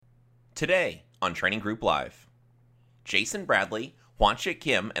Today on Training Group Live, Jason Bradley, Hwansik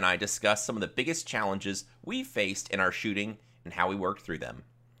Kim, and I discuss some of the biggest challenges we've faced in our shooting and how we worked through them.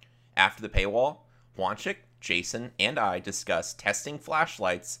 After the paywall, Hwansik, Jason, and I discuss testing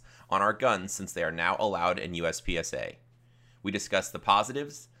flashlights on our guns since they are now allowed in USPSA. We discuss the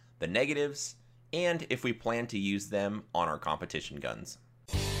positives, the negatives, and if we plan to use them on our competition guns.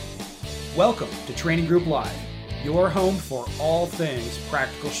 Welcome to Training Group Live, your home for all things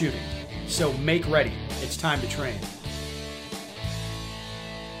practical shooting. So make ready, it's time to train.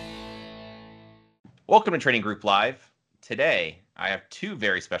 Welcome to Training Group Live. Today, I have two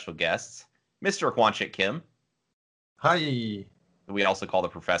very special guests, Mr. Hwansik Kim. Hi. Who we also call the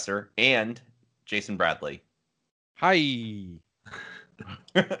professor, and Jason Bradley. Hi.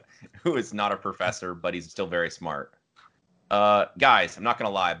 Who is not a professor, but he's still very smart. Guys, I'm not going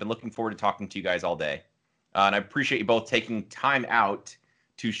to lie. I've been looking forward to talking to you guys all day. And I appreciate you both taking time out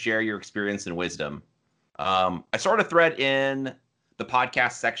to share your experience and wisdom. I started a thread in the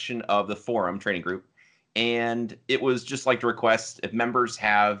podcast section of the forum training group, and it was just like to request if members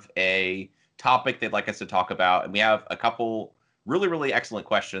have a topic they'd like us to talk about. And we have a couple really, really excellent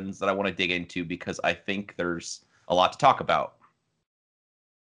questions that I want to dig into because I think there's a lot to talk about.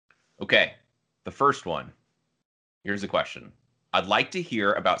 Okay, the first one. Here's the question. I'd like to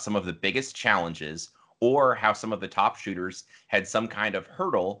hear about some of the biggest challenges or how some of the top shooters had some kind of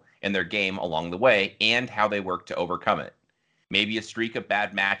hurdle in their game along the way and how they worked to overcome it. Maybe a streak of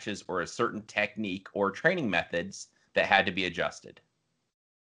bad matches or a certain technique or training methods that had to be adjusted.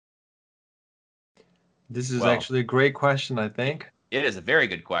 This is actually a great question, I think. It is a very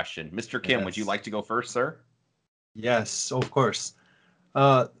good question. Mr. Kim, Yes. Would you like to go first, sir? Yes, of course.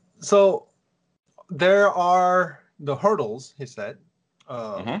 So there are the hurdles, he said.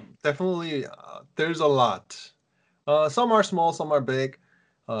 Definitely, there's a lot. Some are small, some are big.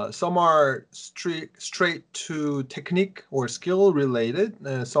 Some are straight to technique or skill related.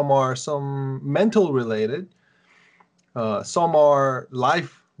 Some are mental related. Some are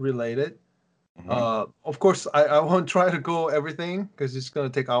life related. Of course, I won't try to go everything because it's going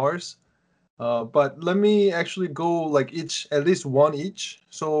to take hours. But let me actually go like at least one each.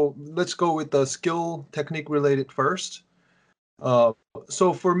 So let's go with the skill technique related first.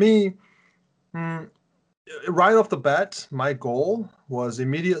 So for me, right off the bat, my goal was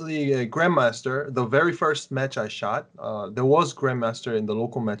immediately a Grandmaster. The very first match I shot, there was Grandmaster in the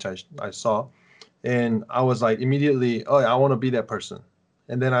local match I saw. And I was like immediately, oh, I want to be that person.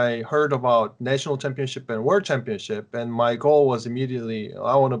 And then I heard about national championship and world championship. And my goal was immediately,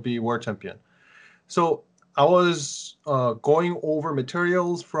 I want to be world champion. So I was going over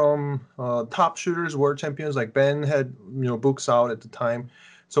materials from top shooters, world champions, like Ben had books out at the time.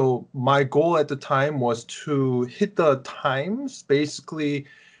 So my goal at the time was to hit the times. Basically,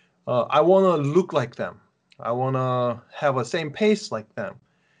 I want to look like them. I want to have a same pace like them.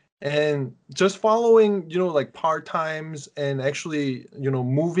 And just following, like par times and actually,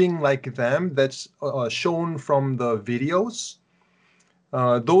 moving like them, that's shown from the videos.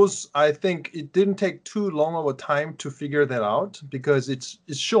 Those, I think it didn't take too long of a time to figure that out because it's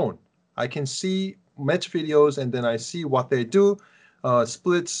shown. I can see match videos and then I see what they do,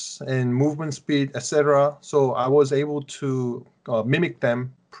 splits and movement speed, etc. So I was able to mimic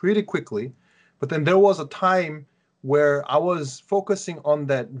them pretty quickly. But then there was a time where I was focusing on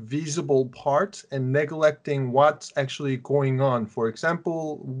that visible part and neglecting what's actually going on. For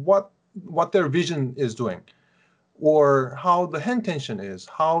example, what their vision is doing, or how the hand tension is,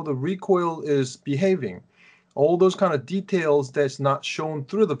 how the recoil is behaving, all those kind of details that's not shown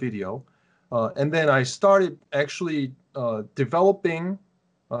through the video. And then I started actually developing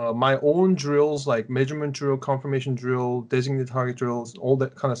my own drills, like measurement drill, confirmation drill, designated target drills, all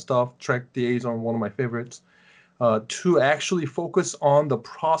that kind of stuff. Track DAs on one of my favorites, to actually focus on the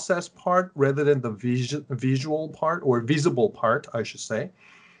process part rather than the visual part, or visible part, I should say.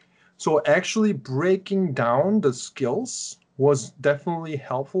 So actually breaking down the skills was definitely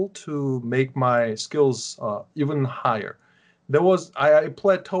helpful to make my skills even higher. I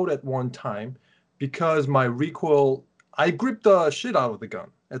plateaued at one time because my recoil, I gripped the shit out of the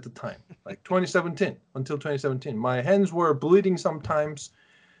gun at the time, like until 2017. My hands were bleeding sometimes,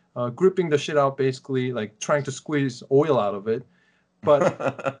 gripping the shit out, basically like trying to squeeze oil out of it.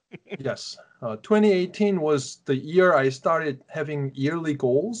 But yes, 2018 was the year I started having yearly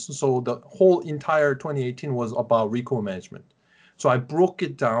goals. So the whole entire 2018 was about recoil management. So I broke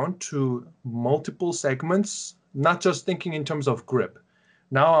it down to multiple segments, not just thinking in terms of grip.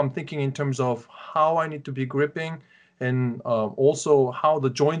 Now I'm thinking in terms of how I need to be gripping and also how the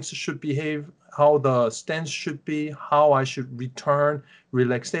joints should behave, how the stance should be, how I should return,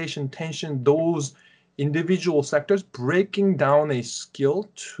 relaxation, tension, those individual sectors, breaking down a skill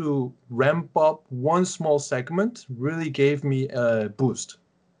to ramp up one small segment really gave me a boost.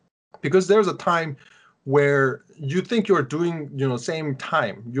 Because there's a time where you think you're doing, same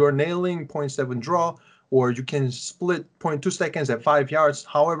time. You're nailing 0.7 draw, or you can split 0.2 seconds at 5 yards.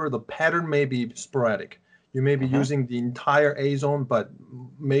 However, the pattern may be sporadic. You may be using the entire A zone, but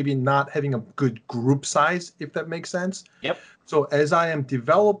maybe not having a good group size, if that makes sense. Yep. So as I am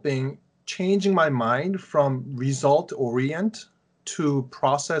developing, changing my mind from result orient to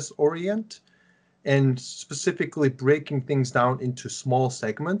process orient, and specifically breaking things down into small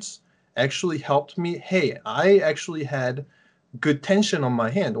segments actually helped me. Hey, I actually had good tension on my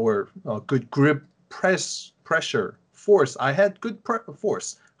hand, or good grip pressure force. I had good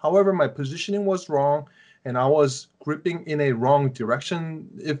force. However, my positioning was wrong, and I was gripping in a wrong direction,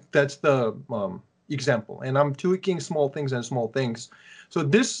 if that's the example. And I'm tweaking small things and small things. So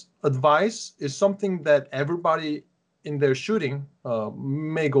this advice is something that everybody in their shooting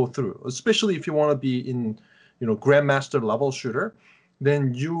may go through, especially if you want to be in, grandmaster level shooter.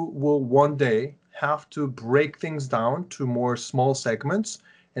 Then you will one day have to break things down to more small segments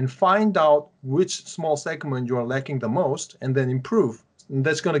and find out which small segment you are lacking the most, and then improve. And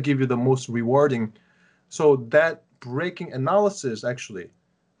that's going to give you the most rewarding. So that breaking analysis, actually,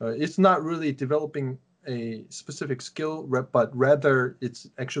 it's not really developing a specific skill, but rather it's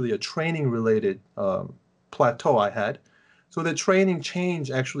actually a training related plateau I had. So the training change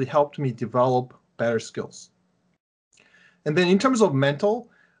actually helped me develop better skills. And then in terms of mental,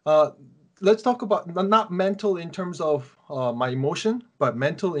 let's talk about not mental in terms of my emotion, but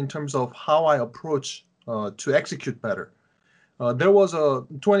mental in terms of how I approach to execute better. There was a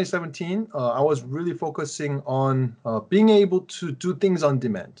 2017, I was really focusing on being able to do things on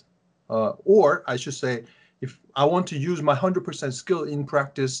demand. Or I should say, if I want to use my 100% skill in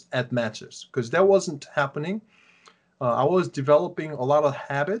practice at matches, because that wasn't happening. I was developing a lot of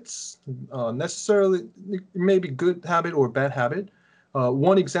habits, necessarily maybe good habit or bad habit.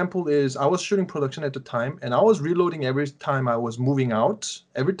 One example is I was shooting production at the time, and I was reloading every time I was moving out.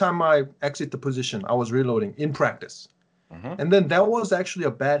 Every time I exit the position, I was reloading in practice. And then that was actually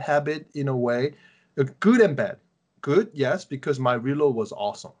a bad habit in a way, good and bad. Good, yes, because my reload was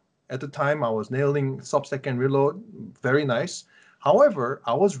awesome. At the time, I was nailing sub-second reload, very nice. However,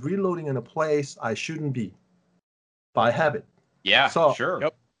 I was reloading in a place I shouldn't be by habit. Yeah, So, sure.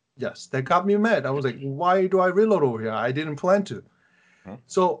 Yep. yes, that got me mad. I was like, why do I reload over here? I didn't plan to.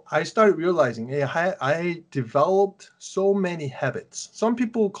 So I started realizing, hey, I developed so many habits. Some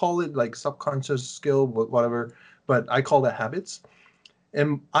people call it like subconscious skill, whatever, but I call that habits.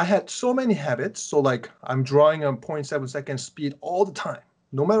 And I had so many habits. So like I'm drawing a 0.7 second speed all the time,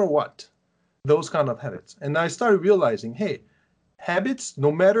 no matter what, those kind of habits. And I started realizing, hey, habits,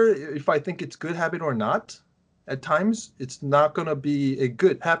 no matter if I think it's good habit or not, at times it's not going to be a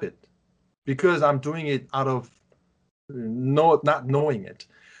good habit because I'm doing it out of not knowing it.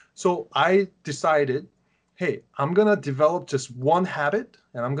 So I decided, hey, I'm going to develop just one habit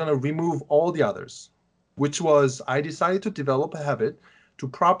and I'm going to remove all the others, which was I decided to develop a habit to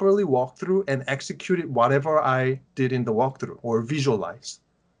properly walk through and execute it whatever I did in the walkthrough or visualize.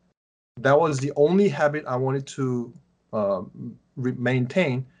 That was the only habit I wanted to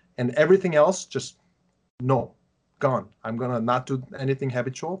maintain, and everything else just no, gone. I'm going to not do anything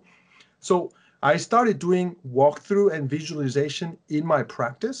habitual. So I started doing walkthrough and visualization in my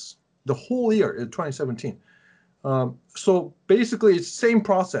practice the whole year in 2017. So basically, it's the same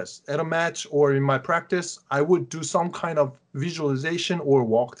process. At a match or in my practice, I would do some kind of visualization or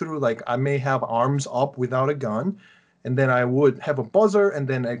walkthrough. Like I may have arms up without a gun, and then I would have a buzzer and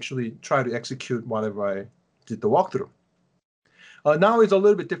then actually try to execute whatever I did the walkthrough. Now it's a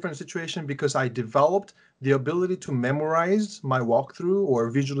little bit different situation because I developed the ability to memorize my walkthrough or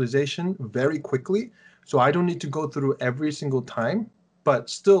visualization very quickly. So I don't need to go through every single time, but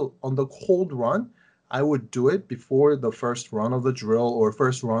still on the cold run, I would do it before the first run of the drill or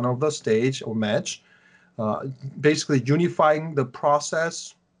first run of the stage or match, basically unifying the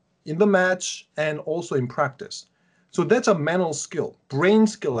process in the match and also in practice. So that's a mental skill, brain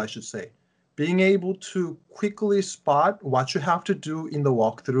skill, I should say. Being able to quickly spot what you have to do in the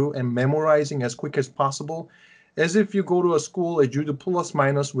walkthrough and memorizing as quick as possible. As if you go to a school and you do plus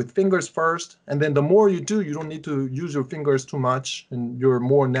minus with fingers first, and then the more you do, you don't need to use your fingers too much, and you're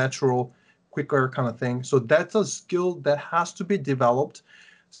more natural, quicker kind of thing. So that's a skill that has to be developed.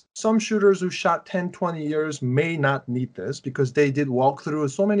 Some shooters who shot 10, 20 years may not need this because they did walkthrough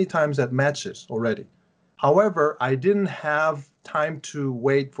so many times at matches already. However, I didn't have time to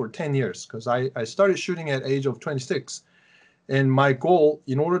wait for 10 years because I started shooting at age of 26. And my goal,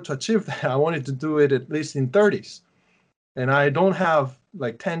 in order to achieve that, I wanted to do it at least in 30s. And I don't have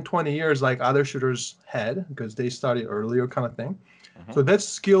like 10, 20 years like other shooters had because they started earlier kind of thing. Mhm. So that's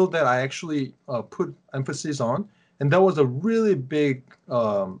skill that I actually put emphasis on. And that was a really big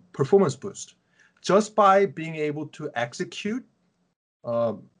performance boost. Just by being able to execute,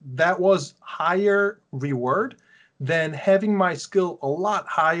 that was higher reward than having my skill a lot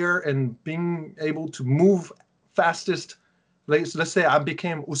higher and being able to move fastest. Let's say I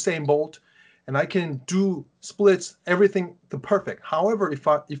became Usain Bolt and I can do splits, everything the perfect. However,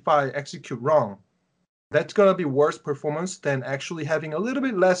 if I execute wrong, that's gonna be worse performance than actually having a little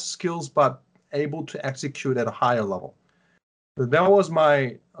bit less skills but able to execute at a higher level. So that was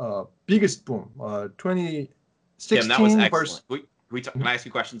my biggest boom. Tim, that was 2016 versus excellent. Can I ask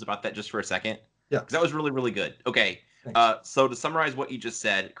you questions about that just for a second? yeah. Because that was really, really good. Okay. Thanks. So to summarize what you just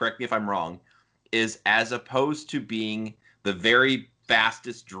said, correct me if I'm wrong, is as opposed to being the very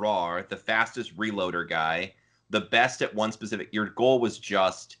fastest drawer, the fastest reloader guy, the best at one specific, your goal was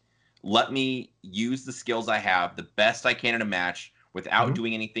just let me use the skills I have the best I can in a match without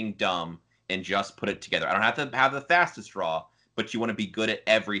doing anything dumb and just put it together. I don't have to have the fastest draw, but you want to be good at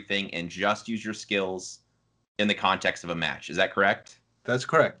everything and just use your skills in the context of a match. Is that correct? That's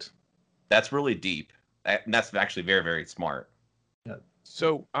correct. That's really deep. And that's actually very, very smart. Yeah.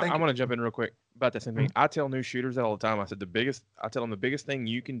 So I Thank want you. to jump in real quick about that same thing. I tell new shooters that all the time. I said I tell them the biggest thing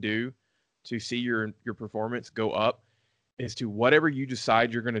you can do to see your performance go up is to whatever you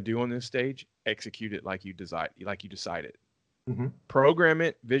decide you're going to do on this stage, execute it like you decided. Mm-hmm. Program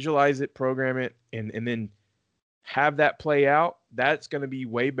it, visualize it, program it, and then have that play out. That's going to be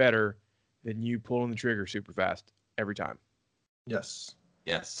way better than you pulling the trigger super fast every time. Yes.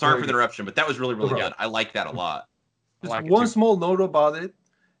 Yes. Sorry Very for the good. interruption, but that was really, really No good. I like that a lot. I Just like it one too. small note about it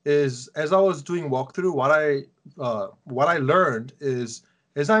is as I was doing walkthrough, what I learned is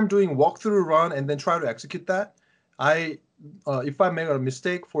as I'm doing walkthrough run and then try to execute that, I if I make a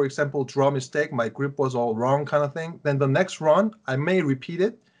mistake, for example, draw mistake, my grip was all wrong kind of thing, then the next run I may repeat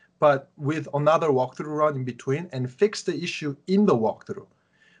it, but with another walkthrough run in between and fix the issue in the walkthrough.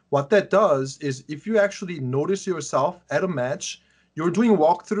 What that does is if you actually notice yourself at a match, you're doing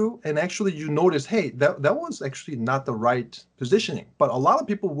walkthrough and actually you notice, hey, that was actually not the right positioning. But a lot of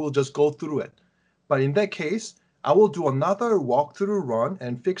people will just go through it. But in that case, I will do another walkthrough run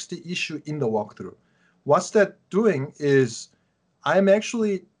and fix the issue in the walkthrough. What's that doing is I'm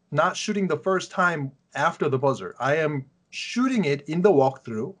actually not shooting the first time after the buzzer. I am shooting it in the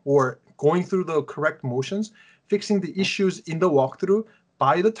walkthrough or going through the correct motions, fixing the issues in the walkthrough.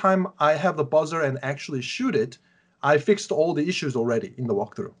 By the time I have the buzzer and actually shoot it, I fixed all the issues already in the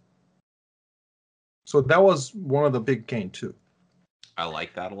walkthrough. So that was one of the big gain too. I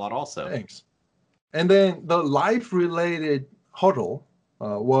like that a lot also. Thanks. And then the life-related huddle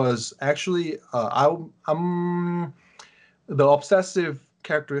was actually I'm the obsessive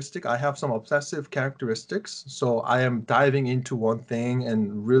characteristic. I have some obsessive characteristics, so I am diving into one thing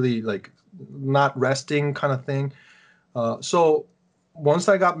and really like not resting kind of thing. So once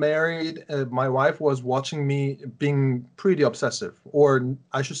I got married, my wife was watching me being pretty obsessive, or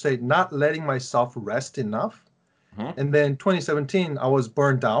I should say, not letting myself rest enough. Mhm. And then 2017, I was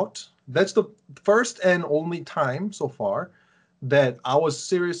burned out. That's the first and only time so far that I was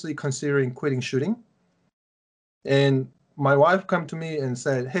seriously considering quitting shooting. And my wife came to me and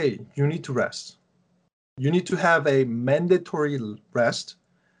said, "Hey, you need to rest. You need to have a mandatory rest."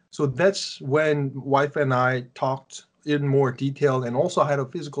 So that's when wife and I talked in more detail, and also had a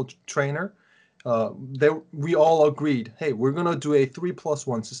physical trainer. We all agreed, hey, we're gonna do a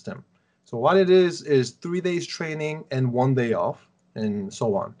 3+1 system. So what it is 3 days training and 1 day off, and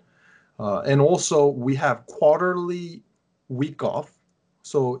so on. And also we have quarterly week off.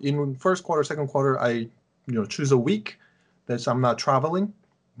 So in first quarter, second quarter, I choose a week that I'm not traveling.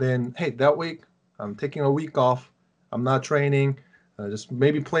 Then hey, that week I'm taking a week off. I'm not training. Just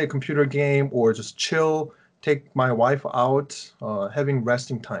maybe play a computer game or just chill. Take my wife out, having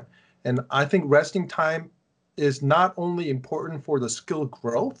resting time. And I think resting time is not only important for the skill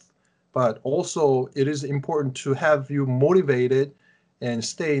growth, but also it is important to have you motivated and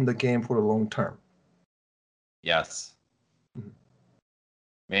stay in the game for the long term. Yes. Mhm.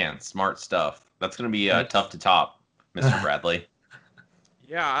 Man, smart stuff. That's going to be Thanks. tough to top, Mr. Bradley.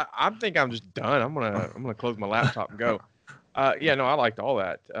 Yeah, I think I'm just done. I'm gonna close my laptop and go. Yeah, no, I liked all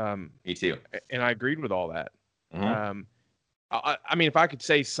that. Me too. And I agreed with all that. Mhm. I mean, if I could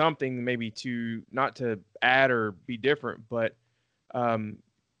say something maybe to not to add or be different, but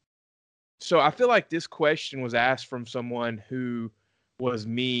So I feel like this question was asked from someone who was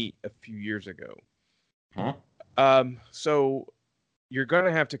me a few years ago. Huh? So you're going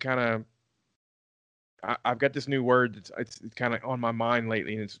to have to kind of, I've got this new word it's kind of on my mind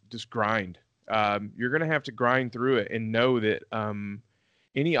lately, and it's just grind. You're going to have to grind through it and know that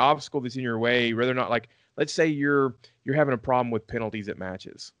any obstacle that's in your way, whether or not, like, let's say you're having a problem with penalties at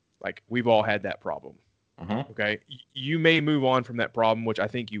matches. Like, we've all had that problem. Okay. You may move on from that problem, which I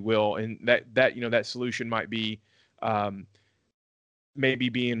think you will. And that solution might be maybe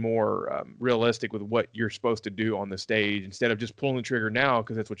being more realistic with what you're supposed to do on the stage instead of just pulling the trigger now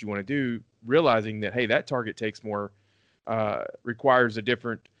because that's what you want to do, realizing that, hey, that target takes more, requires a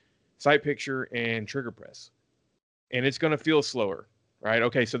different sight picture and trigger press. And it's going to feel slower, right?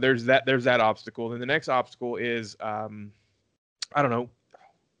 Okay, so there's that obstacle. Then the next obstacle is, I don't know,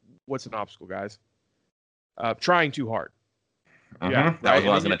 what's an obstacle, guys? Trying too hard. Yeah, right? That was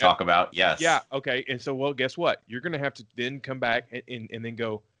what I was going to talk about. Yes. Yeah. Okay. And so, well, guess what? You're going to have to then come back and then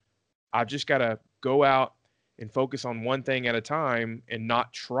go, I've just got to go out and focus on one thing at a time and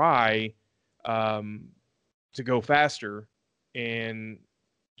not try to go faster and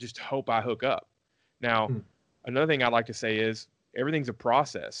just hope I hook up. Now, another thing I'd like to say is everything's a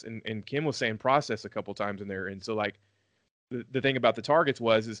process. And Kim was saying process a couple times in there. And so, like, the thing about the targets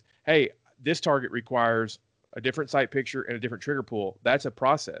is, hey, this target requires a different sight picture and a different trigger pull. That's a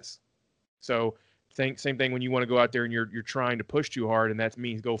process. So same thing when you want to go out there and you're trying to push too hard, and that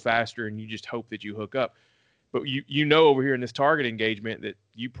means go faster and you just hope that you hook up. But you know over here in this target engagement that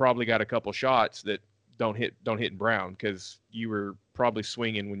you probably got a couple shots that don't hit in brown because you were probably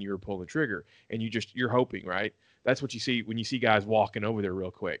swinging when you were pulling the trigger, and you're hoping, right? That's what you see when you see guys walking over there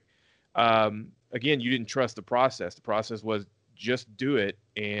real quick. Again, you didn't trust the process. The process was just do it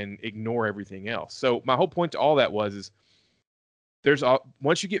and ignore everything else. So my whole point to all that is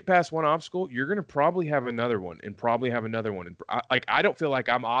once you get past one obstacle, you're going to probably have another one and probably have another one. And I don't feel like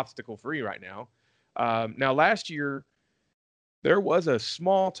I'm obstacle free right now. Now last year there was a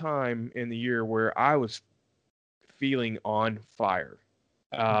small time in the year where I was feeling on fire.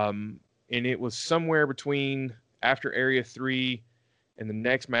 And it was somewhere between after area 3 and the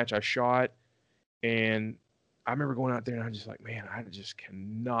next match I shot. And I remember going out there and I'm just like, man, I just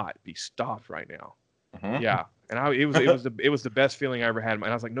cannot be stopped right now. Yeah. And it was the best feeling I ever had. And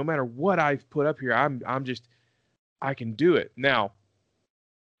I was like, no matter what I put up here, I can do it. Now,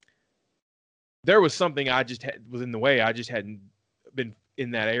 there was something was in the way. I just hadn't been in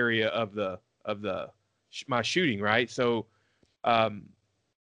that area of my shooting. Right. So, of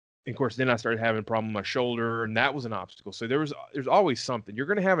course, then I started having a problem with my shoulder, and that was an obstacle. So there's always something. You're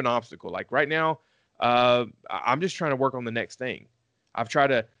going to have an obstacle. Like right now, I'm just trying to work on the next thing. I've tried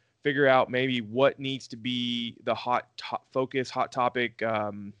to figure out maybe what needs to be the hot topic. I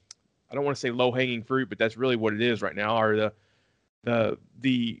don't want to say low hanging fruit, but that's really what it is right now. Or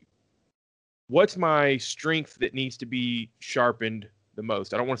the what's my strength that needs to be sharpened the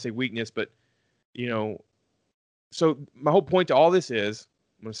most? I don't want to say weakness, but so my whole point to all this is,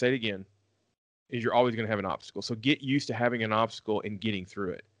 I'm going to say it again, is you're always going to have an obstacle. So get used to having an obstacle and getting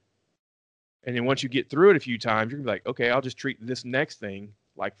through it. And then once you get through it a few times, you're gonna be like, okay, I'll just treat this next thing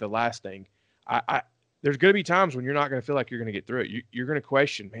like the last thing. There's gonna be times when you're not gonna feel like you're gonna get through it. You're gonna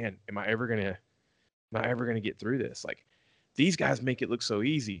question, man, am I ever gonna get through this? Like, these guys make it look so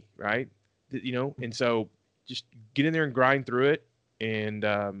easy, right? And so just get in there and grind through it, and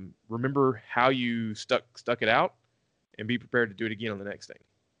remember how you stuck it out, and be prepared to do it again on the next thing.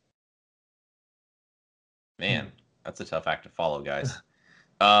 Man, that's a tough act to follow, guys.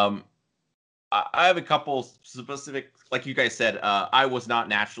 I have a couple specific, like you guys said, I was not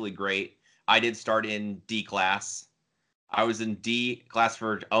naturally great. I did start in D class. I was in D class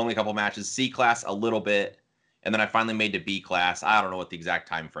for only a couple matches, C class a little bit, and then I finally made to B class. I don't know what the exact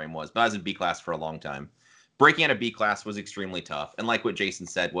time frame was, but I was in B class for a long time. Breaking out of B class was extremely tough. And like what Jason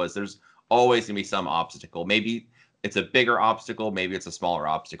said there's always going to be some obstacle. Maybe it's a bigger obstacle, maybe it's a smaller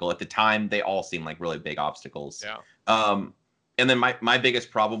obstacle. At the time, they all seemed like really big obstacles. Yeah. And then my biggest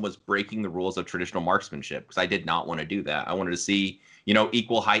problem was breaking the rules of traditional marksmanship, because I did not want to do that. I wanted to see,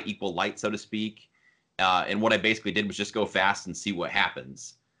 equal height, equal light, so to speak. And what I basically did was just go fast and see what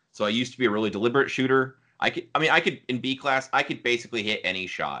happens. So I used to be a really deliberate shooter. I could in B class, I could basically hit any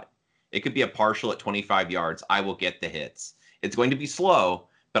shot. It could be a partial at 25 yards. I will get the hits. It's going to be slow,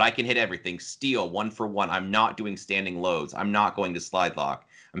 but I can hit everything. Steal 1 for 1. I'm not doing standing loads. I'm not going to slide lock.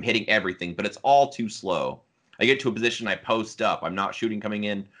 I'm hitting everything, but it's all too slow. I get to a position, I post up. I'm not shooting coming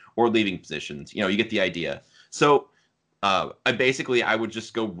in or leaving positions. You get the idea. So I would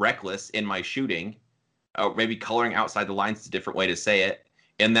just go reckless in my shooting, maybe coloring outside the lines is a different way to say it,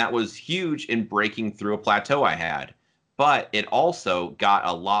 And that was huge in breaking through a plateau I had. But it also got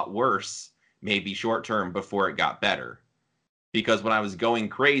a lot worse, maybe short term, before it got better. Because when I was going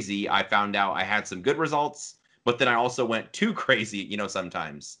crazy, I found out I had some good results, but then I also went too crazy,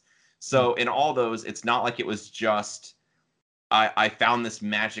 sometimes. So in all those, it's not like it was just I found this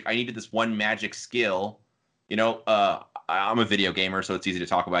magic. I needed this one magic skill. I'm a video gamer, so it's easy to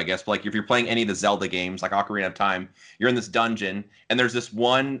talk about, I guess. But like if you're playing any of the Zelda games, like Ocarina of Time, you're in this dungeon, and there's this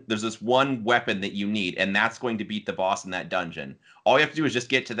one weapon that you need, and that's going to beat the boss in that dungeon. All you have to do is just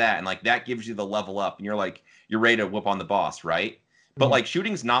get to that, and like that gives you the level up, and you're ready to whoop on the boss, right? But like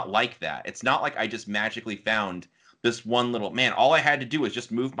shooting's not like that. It's not like I just magically found this one little man. All I had to do was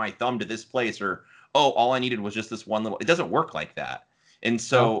just move my thumb to this place, or all I needed was just this one little. It doesn't work like that. And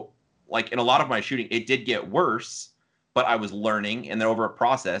so, like in a lot of my shooting, it did get worse, but I was learning, and then over a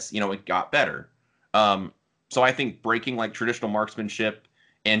process, it got better. So I think breaking like traditional marksmanship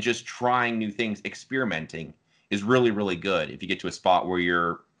and just trying new things, experimenting, is really, really good. If you get to a spot where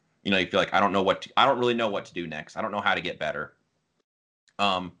you feel like I don't really know what to do next. I don't know how to get better.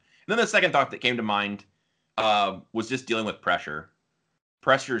 And then the second thought that came to mind was just dealing with pressure.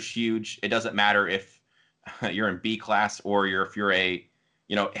 Pressure is huge. It doesn't matter if you're in B class or if you're a,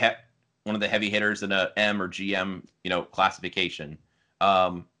 one of the heavy hitters in a M or GM, classification.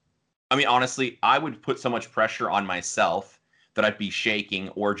 Honestly, I would put so much pressure on myself that I'd be shaking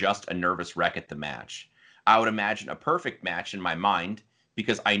or just a nervous wreck at the match. I would imagine a perfect match in my mind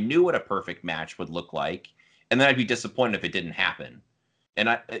because I knew what a perfect match would look like, and then I'd be disappointed if it didn't happen. And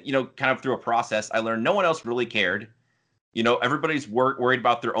I, kind of through a process, I learned no one else really cared. Everybody's worried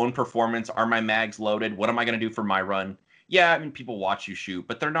about their own performance. Are my mags loaded? What am I going to do for my run? Yeah, people watch you shoot,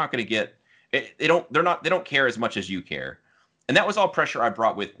 but they're not going to get it. They don't care as much as you care. And that was all pressure I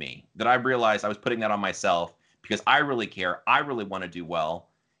brought with me, that I realized I was putting that on myself because I really care. I really want to do well.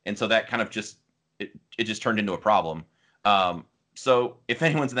 And so that kind of just, it just turned into a problem. So if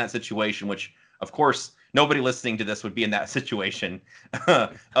anyone's in that situation, which of course, nobody listening to this would be in that situation.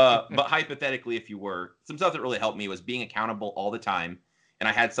 But hypothetically, if you were, some stuff that really helped me was being accountable all the time. And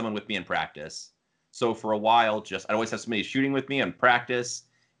I had someone with me in practice. So for a while, I'd always have somebody shooting with me in practice,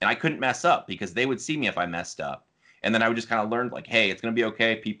 and I couldn't mess up because they would see me if I messed up. And then I would just kind of learn like, hey, it's going to be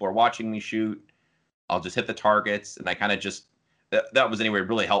okay. People are watching me shoot. I'll just hit the targets. And I kind of just, that was anyway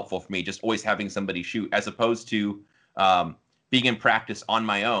really helpful for me, just always having somebody shoot, as opposed to being in practice on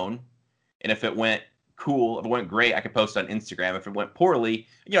my own. And if it went cool, if it went great, I could post on Instagram. If it went poorly,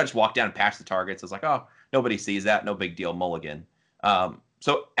 I just walk down and pass the targets. I was like, oh, nobody sees that. No big deal, mulligan.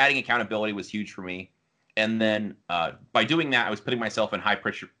 So adding accountability was huge for me. And then by doing that, I was putting myself in high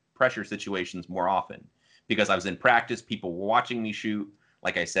pressure situations more often because I was in practice. People were watching me shoot,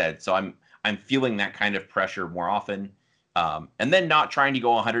 like I said. So I'm feeling that kind of pressure more often. And then not trying to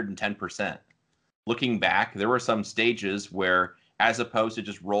go 110%. Looking back, there were some stages where, as opposed to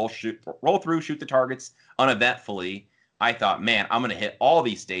just roll through, shoot the targets uneventfully, I thought, man, I'm going to hit all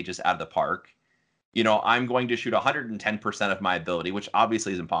these stages out of the park. I'm going to shoot 110% of my ability, which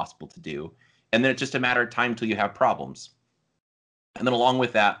obviously is impossible to do. And then it's just a matter of time till you have problems. And then along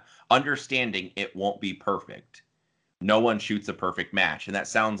with that, understanding it won't be perfect. No one shoots a perfect match. And that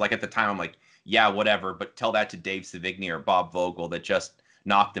sounds like, at the time, I'm like, yeah, whatever. But tell that to Dave Savigny or Bob Vogel that just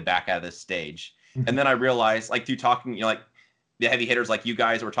knocked the back out of this stage. And then I realized, like, through talking, like the heavy hitters like you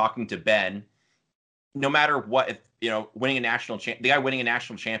guys were talking to Ben, no matter what, if, winning a the guy winning a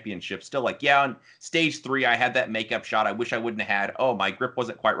national championship, still like, yeah, on stage 3, I had that makeup shot. I wish I wouldn't have had. Oh, my grip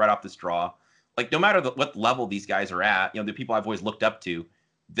wasn't quite right off the straw. Like, no matter what level these guys are at, the people I've always looked up to,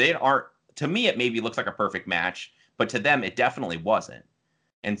 they aren't, to me, it maybe looks like a perfect match, but to them, it definitely wasn't.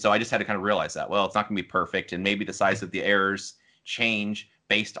 And so I just had to kind of realize that, well, it's not going to be perfect. And maybe the size of the errors change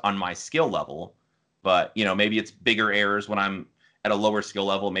based on my skill level. But, maybe it's bigger errors when I'm at a lower skill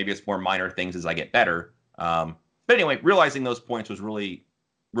level. Maybe it's more minor things as I get better. But anyway, realizing those points was really,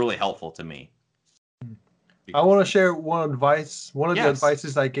 really helpful to me. I want to share one advice. One of the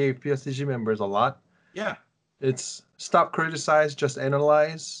advices I gave PSTG members a lot. Yeah. It's stop criticize, just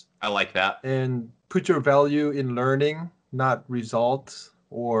analyze. I like that. And put your value in learning, not result,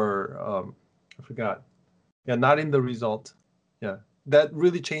 or I forgot. Yeah, not in the result. Yeah, that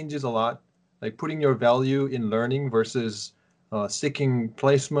really changes a lot. Like putting your value in learning versus seeking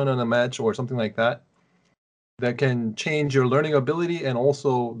placement on a match or something like that. That can change your learning ability and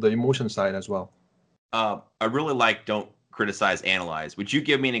also the emotion side as well. I really like don't criticize, analyze. Would you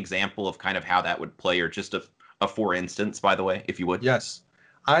give me an example of kind of how that would play, or just a for instance, by the way, if you would? Yes.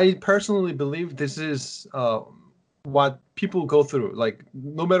 I personally believe this is what people go through. Like,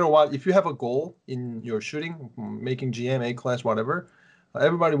 no matter what, if you have a goal in your shooting, making GM, A class, whatever,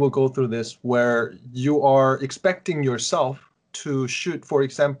 everybody will go through this, where you are expecting yourself to shoot, for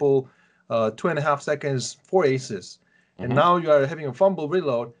example, 2.5 seconds, 4 aces. And now you are having a fumble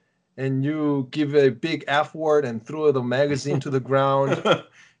reload, and you give a big F word and throw the magazine to the ground.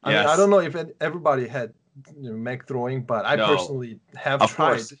 I mean, I don't know if everybody had mag throwing, but I personally have of tried.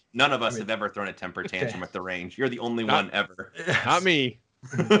 Course, none of us have ever thrown a temper tantrum at the range. You're the only one ever. Yes. Not me.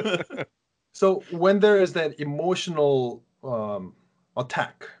 So when there is that emotional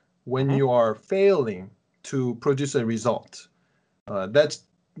attack, when you are failing to produce a result, that's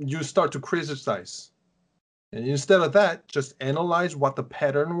you start to criticize. And instead of that, just analyze what the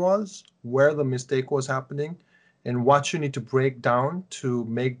pattern was, where the mistake was happening, and what you need to break down to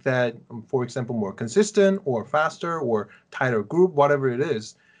make that, for example, more consistent or faster or tighter group, whatever it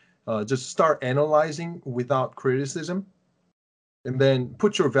is. Just start analyzing without criticism, and then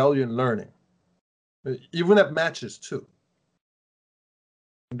put your value in learning, even at matches too.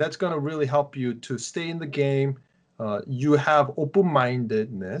 And that's going to really help you to stay in the game. You have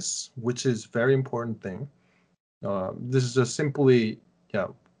open-mindedness, which is a very important thing. This is just simply,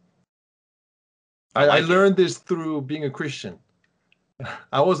 I learned this through being a Christian.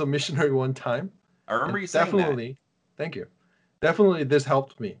 I was a missionary one time. I remember you saying that. Thank you. Definitely, this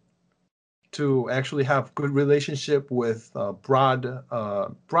helped me to actually have good relationship with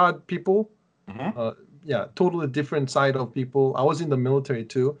broad people. Totally different side of people. I was in the military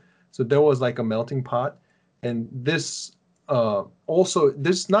too, so there was like a melting pot. And this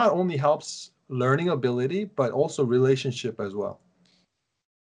this not only helps learning ability, but also relationship as well.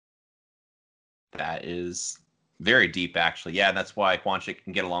 That is very deep, actually. Yeah, that's why Hwansik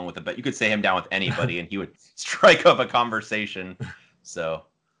can get along with it. But you could say him down with anybody, and he would strike up a conversation. So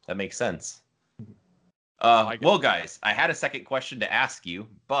that makes sense. Well, guys, I had a second question to ask you,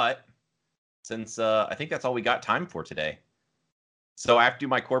 but since I think that's all we got time for today. So I have to do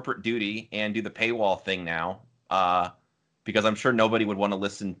my corporate duty and do the paywall thing now, because I'm sure nobody would want to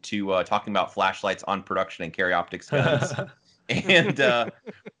listen to talking about flashlights on production and carry optics guns. And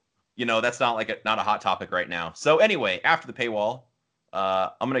that's not a hot topic right now. So anyway, after the paywall,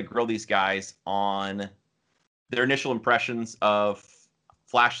 I'm going to grill these guys on their initial impressions of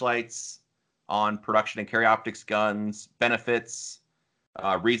flashlights on production and carry optics guns, benefits,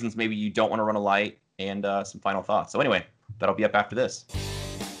 reasons maybe you don't want to run a light, and some final thoughts. So anyway, that'll be up after this.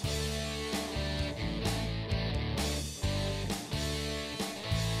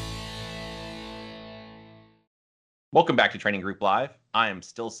 Welcome back to Training Group Live. I am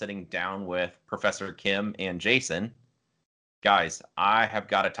still sitting down with Professor Kim and Jason. Guys, I have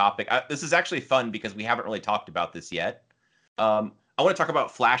got a topic. This is actually fun because we haven't really talked about this yet. I want to talk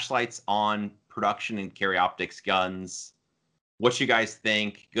about flashlights on production and carry optics guns. What you guys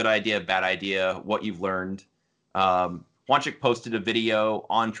think? Good idea, bad idea? What you've learned? Hwansik posted a video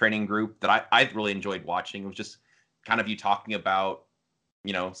on Training Group that I really enjoyed watching. It was just kind of you talking about,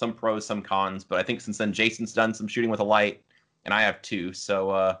 some pros, some cons. But I think since then, Jason's done some shooting with a light, and I have too.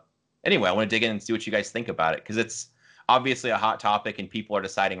 So anyway, I want to dig in and see what you guys think about it, because it's obviously a hot topic, and people are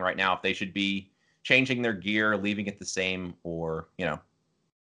deciding right now if they should be changing their gear, leaving it the same, or,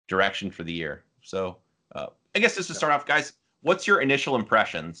 direction for the year. So I guess just to start off, guys, what's your initial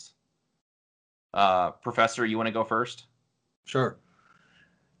impressions? Professor, you want to go first? Sure.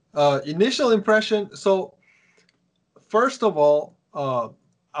 Initial impression. So first of all,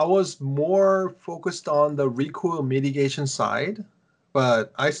 I was more focused on the recoil mitigation side,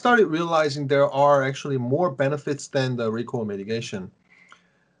 but I started realizing there are actually more benefits than the recoil mitigation.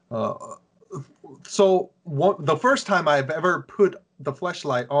 So the first time I've ever put the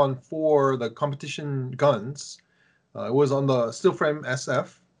flashlight on for the competition guns, it was on the steel frame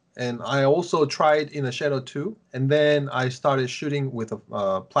SF, and I also tried in the Shadow 2, and then I started shooting with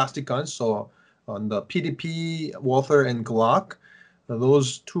plastic guns, so on the PDP, Walther, and Glock.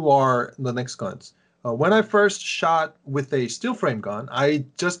 Those two are the next guns. When I first shot with a steel frame gun, I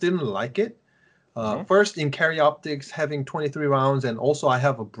just didn't like it. First, in carry optics, having 23 rounds, and also I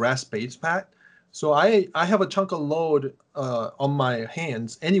have a brass base pad. So I have a chunk of load on my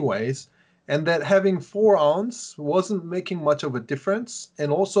hands anyways, and that having 4 ounce wasn't making much of a difference.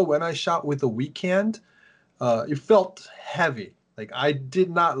 And also when I shot with a weak hand, it felt heavy. Like I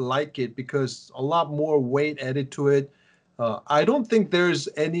did not like it because a lot more weight added to it. I don't think there's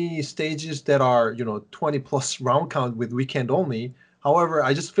any stages that are, 20 plus round count with weekend only. However,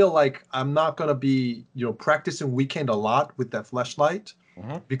 I just feel like I'm not going to be, practicing weekend a lot with that flashlight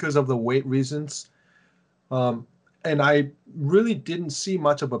because of the weight reasons. And I really didn't see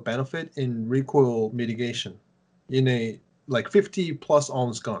much of a benefit in recoil mitigation in a 50 plus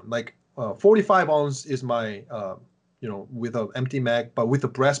ounce gun. Like 45 ounce is my with an empty mag, but with a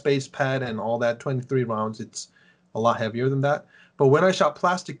brass-based pad and all that, 23 rounds, it's a lot heavier than that. But when I shot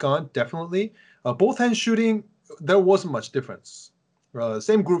plastic gun, definitely, both hand shooting, there wasn't much difference.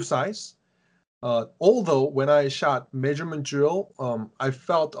 Same group size. Although when I shot measurement drill, I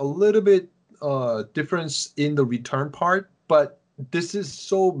felt a little bit difference in the return part, but this is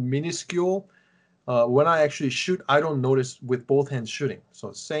so minuscule. When I actually shoot, I don't notice with both hands shooting.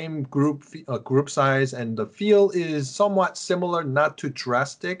 So same group size, and the feel is somewhat similar, not too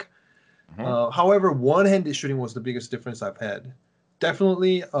drastic. However, one-handed shooting was the biggest difference I've had.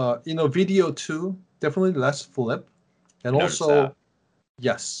 Definitely, in a video too, definitely less flip, and Noticed also, that.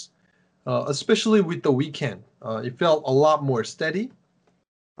 yes, especially with the weekend, it felt a lot more steady.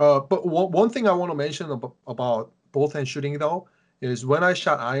 But one thing I want to mention about both hand shooting though is when I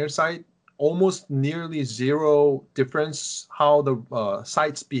shot iron sight, almost nearly zero difference how the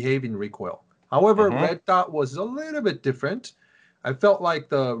sights behave in recoil. However, red dot was a little bit different. I felt like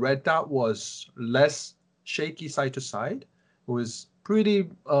the red dot was less shaky side to side. It was pretty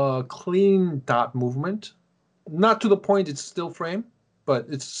clean dot movement. Not to the point it's still frame, but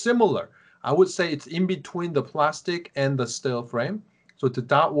it's similar. I would say it's in between the plastic and the still frame. So the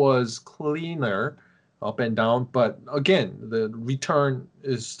dot was cleaner up and down, but again, the return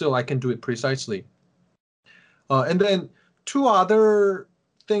is still, I can do it precisely. And then two other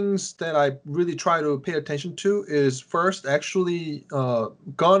things that I really try to pay attention to is first, actually,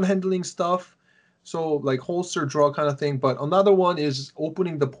 gun handling stuff. So like holster draw kind of thing. But another one is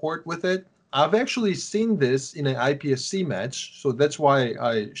opening the port with it. I've actually seen this in an IPSC match. So that's why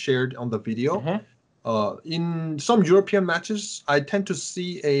I shared on the video. In some European matches, I tend to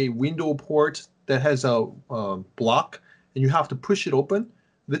see a window port that has a block, and you have to push it open.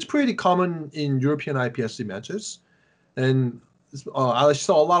 That's pretty common in European IPSC matches. And I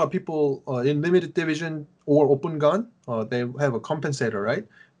saw a lot of people in limited division or open gun. They have a compensator, right?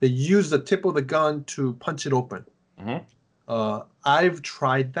 They use the tip of the gun to punch it open. I've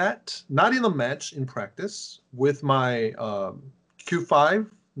tried that, not in a match, in practice, with my Q5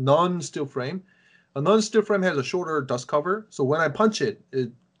 non-steel frame. A non-steel frame has a shorter dust cover, so when I punch it,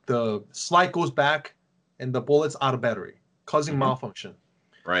 the slide goes back and the bullet's out of battery, causing malfunction.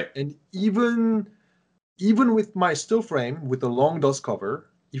 Right. And even with my steel frame with the long dust cover,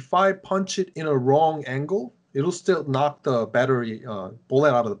 if I punch it in a wrong angle, it'll still knock the battery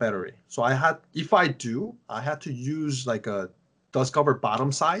bullet out of the battery. So I had to use like a dust cover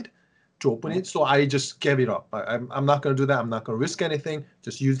bottom side to open it. So I just gave it up. I'm not going to do that. I'm not going to risk anything.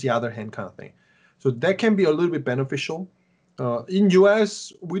 Just use the other hand kind of thing. So that can be a little bit beneficial. In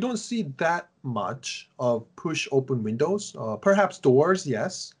US, we don't see that much of push open windows. Perhaps doors,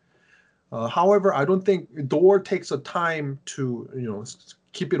 yes. However, I don't think door takes a time to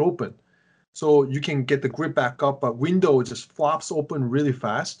keep it open. So you can get the grip back up, but window just flops open really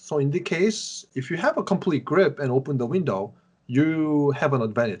fast. So in the case, if you have a complete grip and open the window, you have an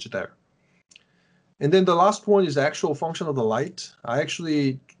advantage there. And then the last one is the actual function of the light. I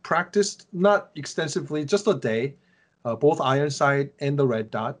actually practiced, not extensively, just a day, both iron sight and the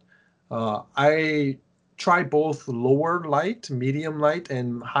red dot. I try both lower light, medium light,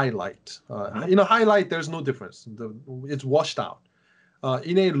 and high light. In a high light, there's no difference. It's washed out.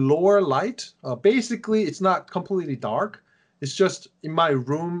 In a lower light, basically, it's not completely dark. It's just in my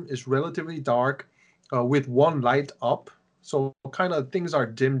room, it's relatively dark with one light up. So kind of things are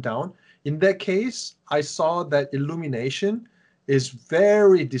dimmed down. In that case, I saw that illumination is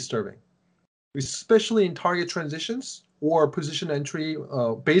very disturbing, especially in target transitions or position entry.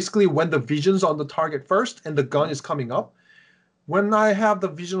 Basically, when the vision's on the target first and the gun is coming up. When I have the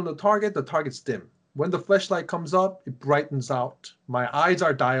vision on the target's dim. When the flashlight comes up, it brightens out. My eyes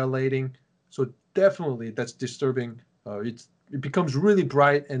are dilating. So definitely that's disturbing. It becomes really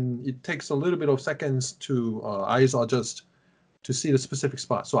bright, and it takes a little bit of seconds to eyes adjust to see the specific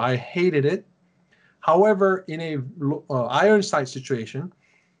spot. So I hated it. However, in a iron sight situation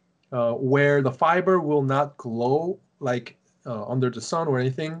where the fiber will not glow like under the sun or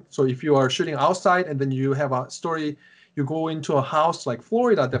anything. So if you are shooting outside and then you have a story, you go into a house like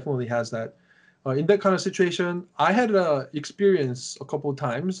Florida definitely has that. In that kind of situation, I had an experience a couple of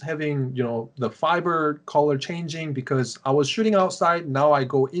times having, the fiber color changing because I was shooting outside. Now I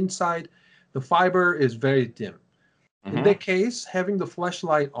go inside. The fiber is very dim. In that case, having the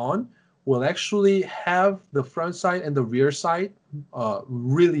flashlight on will actually have the front sight and the rear sight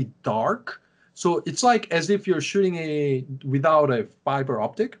really dark. So it's like as if you're shooting without a fiber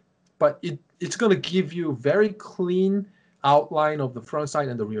optic, but it's going to give you very clean outline of the front sight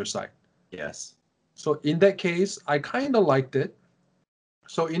and the rear sight. Yes. So in that case, I kind of liked it.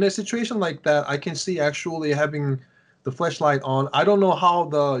 So in a situation like that, I can see actually having the flashlight on. I don't know how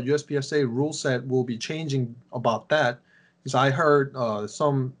the USPSA rule set will be changing about that, because I heard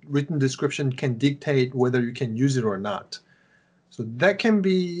some written description can dictate whether you can use it or not. So that can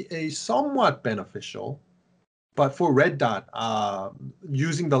be a somewhat beneficial. But for red dot,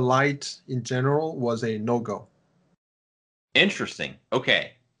 using the light in general was a no-go. Interesting.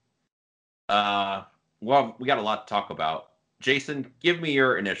 Okay. Well, we got a lot to talk about. Jason, give me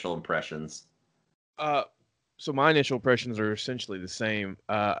your initial impressions. So my initial impressions are essentially the same.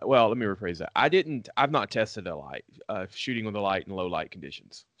 Well, let me rephrase that. I've not tested a light, shooting with a light in low light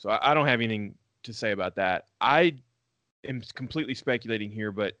conditions. So I don't have anything to say about that. I am completely speculating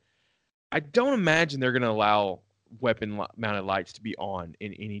here, but I don't imagine they're going to allow weapon-mounted lights to be on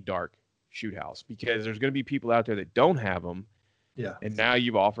in any dark shoot house, because there's going to be people out there that don't have them. Yeah. And now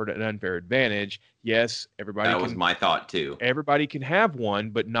you've offered an unfair advantage. Yes, That was my thought too. Everybody can have one,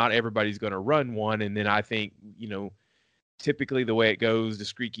 but not everybody's going to run one. And then I think, typically the way it goes, the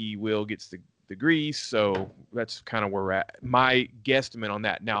squeaky wheel gets the grease. So that's kind of where we're at. My guesstimate on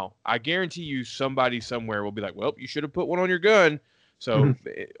that. Now, I guarantee you somebody somewhere will be like, well, you should have put one on your gun. So,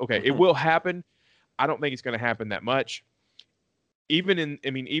 okay, it will happen. I don't think it's going to happen that much. Even in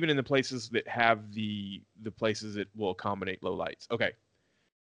the places that have the places that will accommodate low lights. Okay.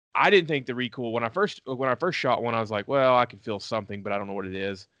 I didn't think the recoil when I first shot one, I was like, well, I can feel something, but I don't know what it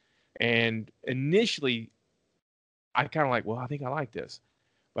is. And initially I kind of like, well, I think I like this,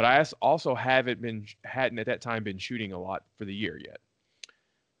 but I also hadn't at that time been shooting a lot for the year yet.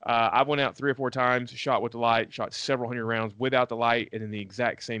 I went out 3 or 4 times, shot with the light, shot several hundred rounds without the light, and then the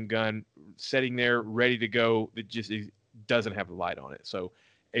exact same gun sitting there ready to go that just doesn't have the light on it. So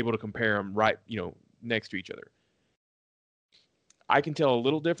able to compare them right, next to each other. I can tell a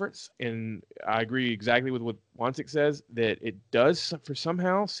little difference, and I agree exactly with what Hwansik says, that it does for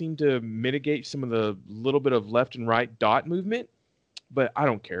somehow seem to mitigate some of the little bit of left and right dot movement, but I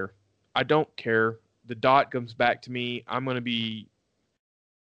don't care. I don't care. The dot comes back to me. I'm going to be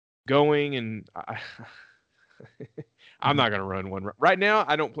going, and I'm not going to run one right now.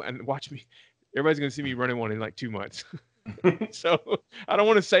 I don't plan. Watch me. Everybody's going to see me running one in like 2 months. So I don't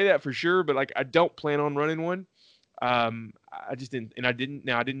want to say that for sure, but like I don't plan on running one. I just didn't, and I didn't.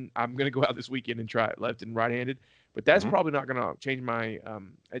 Now I'm going to go out this weekend and try it left and right-handed, but that's probably not going to change my.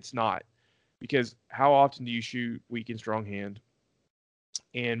 It's not, because how often do you shoot weak and strong hand?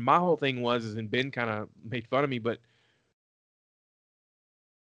 And my whole thing and Ben kind of made fun of me, but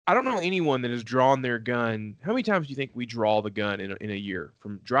I don't know anyone that has drawn their gun. How many times do you think we draw the gun in a year,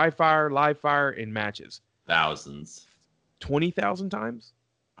 from dry fire, live fire, and matches? Thousands. 20,000 times?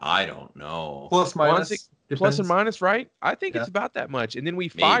 I don't know. Plus minus. Plus and minus, right? I think it's about that much. And then we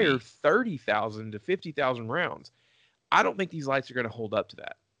fire 30,000 to 50,000 rounds. I don't think these lights are going to hold up to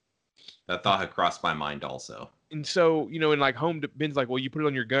that. That thought had crossed my mind also. And so, in like Ben's like, well, you put it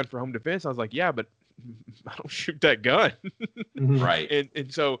on your gun for home defense. I was like, yeah, but I don't shoot that gun. Right.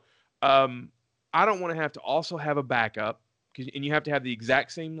 And so I don't want to have to also have a backup, and you have to have the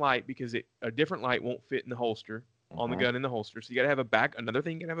exact same light, because a different light won't fit in the holster on the gun in the holster. So you got to have another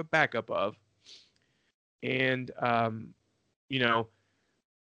thing you got to have a backup of. And,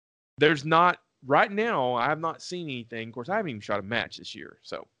 there's not right now, I have not seen anything. Of course, I haven't even shot a match this year.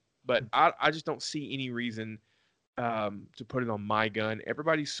 So, but I just don't see any reason to put it on my gun.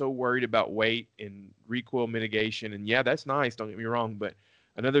 Everybody's so worried about weight and recoil mitigation. And yeah, that's nice. Don't get me wrong. But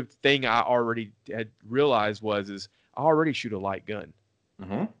another thing I already had realized is I already shoot a light gun.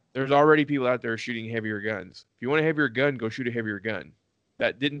 There's already people out there shooting heavier guns. If you want a heavier gun, go shoot a heavier gun.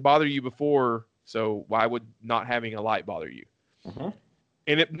 That didn't bother you before. So why would not having a light bother you?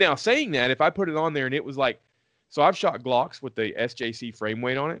 And now saying that, if I put it on there and it was like, so I've shot Glocks with the SJC frame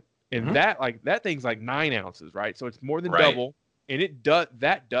weight on it, and that thing's like 9 ounces, right? So it's more than double, and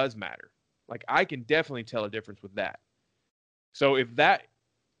that does matter. Like I can definitely tell a difference with that. So if that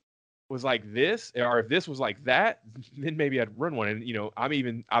was like this, or if this was like that, then maybe I'd run one. And I've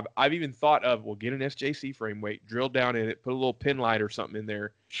even thought of, well, get an SJC frame weight, drill down in it, put a little pin light or something in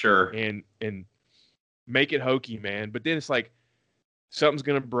there, sure, and make it hokey, man. But then it's like something's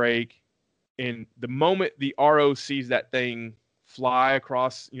gonna break, and the moment the RO sees that thing fly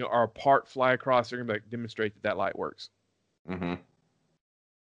across, or a part fly across, they're gonna demonstrate that light works. You know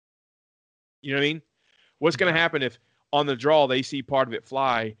what I mean? What's gonna happen if on the draw they see part of it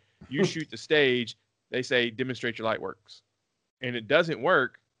fly? You shoot the stage, they say, demonstrate your light works. And it doesn't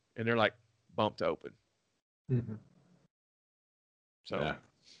work, and they're like, bumped open. So, yeah.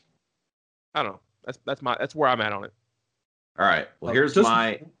 I don't know. That's where I'm at on it. All right. Well, here's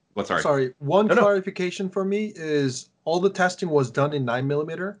Sorry. One clarification for me is all the testing was done in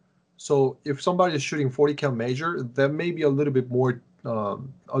 9mm. So if somebody is shooting 40 cal major, there may be a little bit more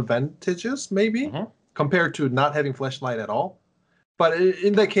advantageous, maybe, compared to not having flashlight at all. But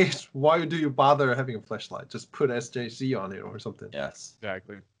in that case, why do you bother having a flashlight? Just put SJC on it or something. Yes.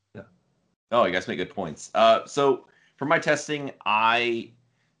 Exactly. Yeah. Oh, you guys make good points. So for my testing, I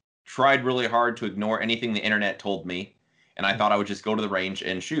tried really hard to ignore anything the internet told me, and I thought I would just go to the range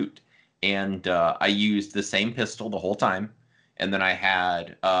and shoot. And I used the same pistol the whole time, and then I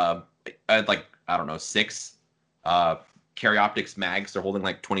had like, I don't know, 6 carry optics mags. They're holding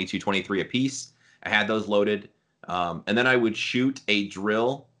like 22, 23 a piece. I had those loaded, and then I would shoot a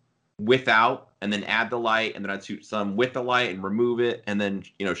drill without, and then add the light, and then I'd shoot some with the light and remove it, and then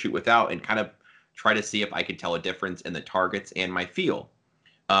shoot without, and kind of try to see if I could tell a difference in the targets and my feel.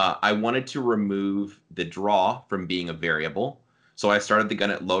 I wanted to remove the draw from being a variable. So I started the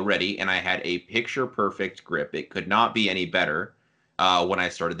gun at low ready, and I had a picture perfect grip. It could not be any better when I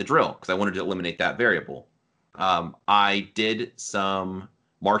started the drill, because I wanted to eliminate that variable. I did some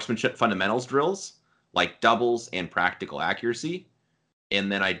marksmanship fundamentals drills, like doubles and practical accuracy.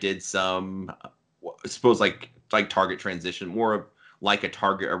 And then I did some, I suppose, like target transition, more like a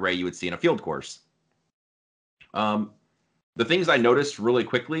target array you would see in a field course. The things I noticed really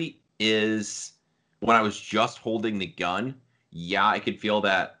quickly is when I was just holding the gun, yeah, I could feel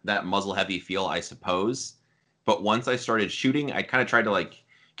that muzzle heavy feel, I suppose. But once I started shooting, I kind of tried to like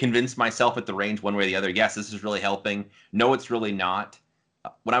convince myself at the range one way or the other, yes, this is really helping. No, it's really not.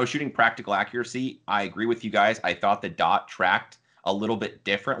 When I was shooting practical accuracy, I agree with you guys. I thought the dot tracked a little bit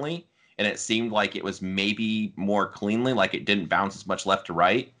differently, and it seemed like it was maybe more cleanly, like it didn't bounce as much left to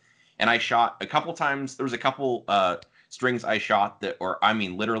right. And I shot a couple times. There was a couple strings I shot that were, I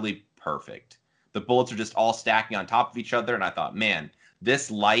mean, literally perfect. The bullets are just all stacking on top of each other, and I thought, man, this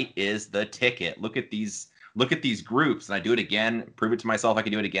light is the ticket. Look at these groups. And I do it again, prove it to myself I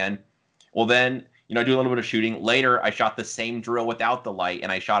can do it again. Well, then, I do a little bit of shooting. Later, I shot the same drill without the light,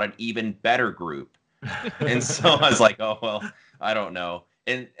 and I shot an even better group. And so I was like, oh, well, I don't know.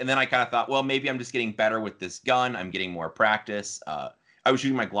 And then I kind of thought, well, maybe I'm just getting better with this gun. I'm getting more practice. I was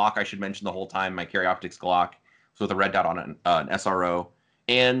shooting my Glock, I should mention the whole time, my carry optics Glock, so with a red dot on an SRO.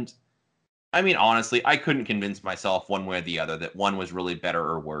 And I mean, honestly, I couldn't convince myself one way or the other that one was really better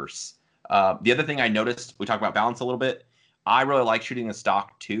or worse. The other thing I noticed, we talked about balance a little bit. I really like shooting the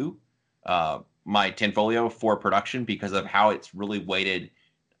stock too, my Tinfolio for production, because of how it's really weighted,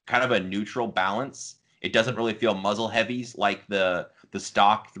 kind of a neutral balance. It doesn't really feel muzzle heavies like the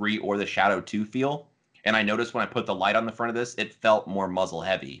stock 3 or the Shadow 2 feel. And I noticed when I put the light on the front of this, it felt more muzzle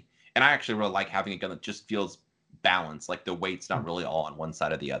heavy. And I actually really like having a gun that just feels balanced, like the weight's not really all on one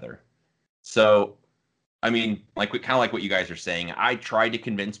side or the other. So, I mean, kind of like what you guys are saying, I tried to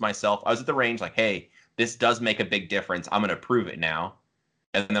convince myself. I was at the range like, hey, this does make a big difference. I'm going to prove it now.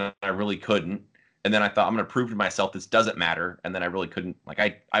 And then I really couldn't. And then I thought, I'm going to prove to myself this doesn't matter. And then I really couldn't. Like,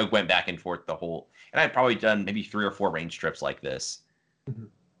 I went back and forth the whole. And I'd probably done maybe 3 or 4 range trips like this.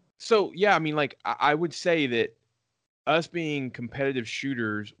 So, yeah, I mean, like, I would say that us being competitive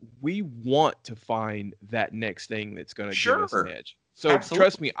shooters, we want to find that next thing that's going to give us an edge. So Absolutely.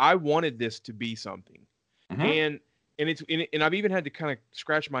 Trust me, I wanted this to be something. And I've even had to kind of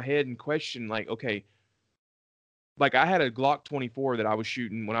scratch my head and question, like, okay, like I had a Glock 24 that I was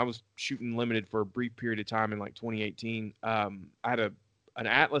shooting when I was shooting limited for a brief period of time in like 2018. I had an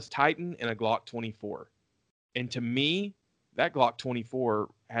Atlas Titan and a Glock 24. And to me, that Glock 24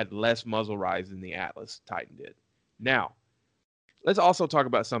 had less muzzle rise than the Atlas Titan did. Now, let's also talk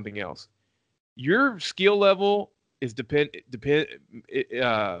about something else. Your skill level is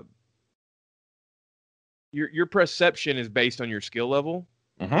your perception is based on your skill level.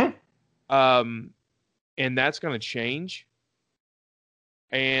 And that's going to change.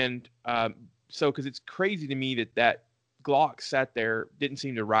 And so, because it's crazy to me that Glock sat there, didn't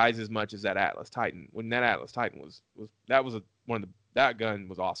seem to rise as much as that Atlas Titan. When that Atlas Titan that gun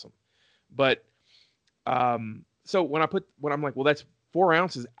was awesome. But so when I'm like, well, that's 4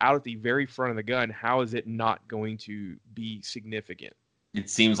 ounces out at the very front of the gun. How is it not going to be significant? It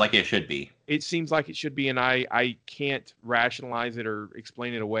seems like it should be. It seems like it should be, and I can't rationalize it or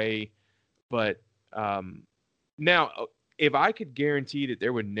explain it away. But now, if I could guarantee that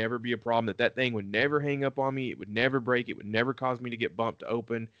there would never be a problem, that thing would never hang up on me, it would never break, it would never cause me to get bumped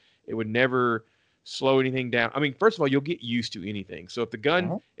open, it would never slow anything down. I mean, first of all, you'll get used to anything. So if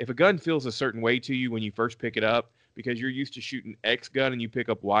a gun feels a certain way to you when you first pick it up, because you're used to shooting X gun and you pick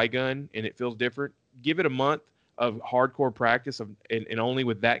up Y gun and it feels different, give it a month of hardcore practice and only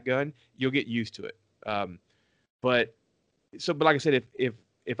with that gun, you'll get used to it. But like I said,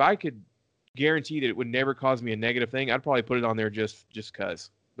 if I could guarantee that it would never cause me a negative thing, I'd probably put it on there just cause.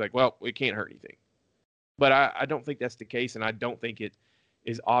 like, well, it can't hurt anything. But I don't think that's the case, and I don't think it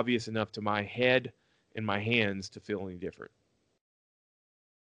is obvious enough to my head and my hands to feel any different.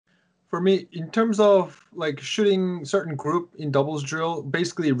 For me, in terms of like shooting certain group in doubles drill,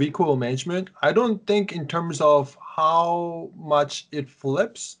 basically recoil management, I don't think in terms of how much it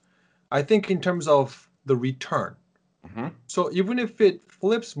flips. I think in terms of the return. Mm-hmm. So even if it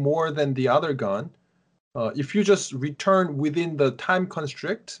flips more than the other gun, if you just return within the time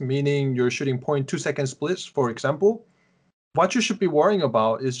constrict, meaning you're shooting 0.2 second splits, for example, what you should be worrying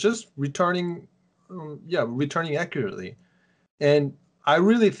about is just returning accurately. And I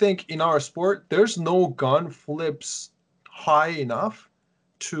really think in our sport, there's no gun flips high enough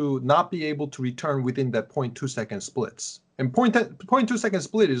to not be able to return within that 0.2 second splits. And 0.2 second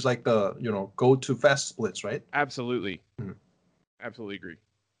split is like the, go to fast splits, right? Absolutely. Absolutely agree.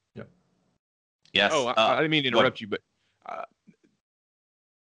 Yeah. Yes. Oh, I didn't mean to interrupt you, but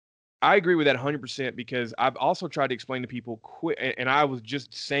I agree with that 100% because I've also tried to explain to people and I was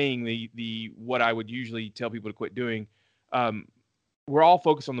just saying the what I would usually tell people to quit doing. We're all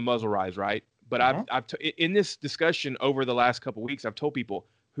focused on the muzzle rise, right? But in this discussion over the last couple of weeks, I've told people,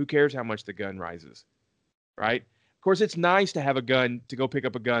 who cares how much the gun rises, right? Of course, it's nice to have a gun, to go pick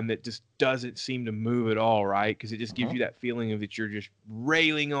up a gun that just doesn't seem to move at all, right? Because it just gives you that feeling of that you're just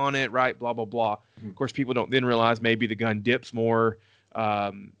railing on it, right? Blah, blah, blah. Of course, people don't then realize maybe the gun dips more.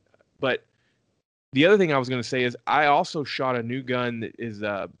 But the other thing I was going to say is I also shot a new gun that is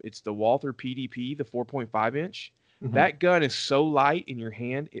it's the Walther PDP, the 4.5 inch. That gun is so light in your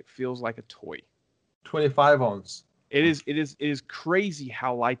hand, it feels like a toy. 25 ounce. It is crazy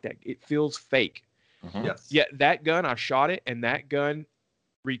how light that it feels fake. Yes. Yeah, that gun, I shot it, and that gun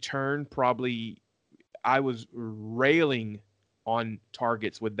returned probably. I was railing on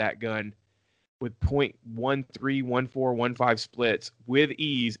targets with that gun with 0.13, 14, 15 splits with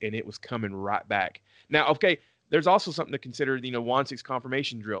ease, and it was coming right back. Now, okay, there's also something to consider, Hwansik's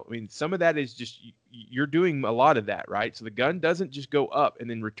confirmation drill. I mean, some of that is just, you're doing a lot of that, right? So the gun doesn't just go up and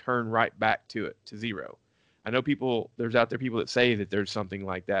then return right back to zero. I know there's out there people that say that there's something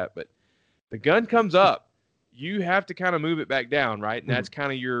like that, but the gun comes up, you have to kind of move it back down, right? And that's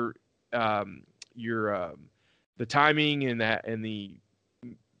kind of your the timing and the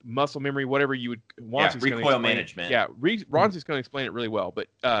muscle memory, whatever you would want. Recoil management. Yeah, Hwansik's going to explain it really well, but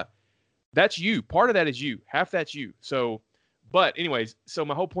that's you. Part of that is you. Half that's you. So, but anyways, so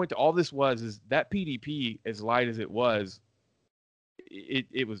my whole point to all this is that PDP, as light as it was,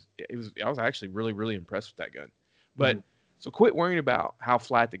 it was. I was actually really, really impressed with that gun. But so quit worrying about how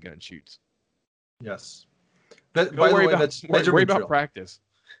flat the gun shoots. Yes. That's worry about practice.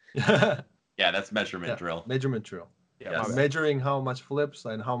 Yeah, that's measurement drill. Measurement drill. Yeah, Yes. Measuring how much flips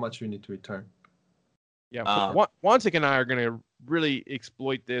and how much you need to return. Yeah, Hwansik and I are going to really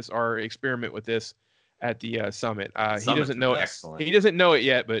exploit this or experiment with this at the summit. He doesn't know it. Excellent. He doesn't know it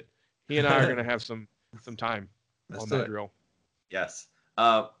yet, but he and I are going to have some time on that drill. Yes.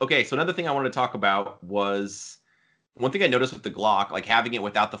 Okay, so another thing I wanted to talk about was one thing I noticed with the Glock, like having it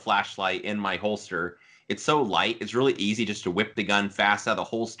without the flashlight in my holster. It's so light. It's really easy just to whip the gun fast out of the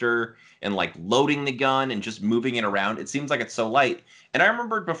holster and like loading the gun and just moving it around. It seems like it's so light. And I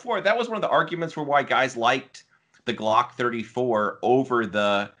remembered before that was one of the arguments for why guys liked the Glock 34 over at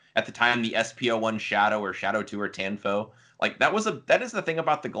the time the SP01 Shadow or Shadow 2 or Tanfo. Like that is the thing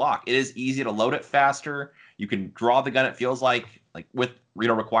about the Glock. It is easy to load it faster. You can draw the gun. It feels like with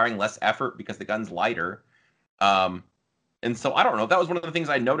requiring less effort because the gun's lighter. And so I don't know. That was one of the things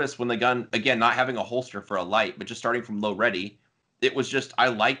I noticed when the gun, again, not having a holster for a light, but just starting from low ready. It was just, I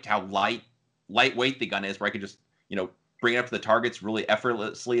liked how lightweight the gun is, where I could just, bring it up to the targets really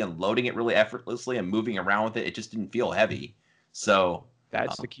effortlessly and loading it really effortlessly and moving around with it. It just didn't feel heavy. So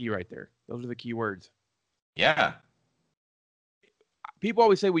that's the key right there. Those are the key words. Yeah. People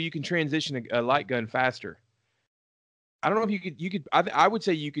always say, well, you can transition a light gun faster. I don't know if you could, I would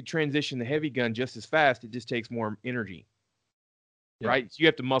say you could transition the heavy gun just as fast. It just takes more energy. Yeah. Right? So you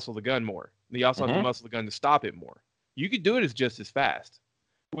have to muscle the gun more. You also have to muscle the gun to stop it more. You could do it as just as fast.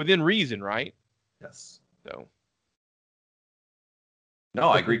 Within reason, right? Yes. So. No,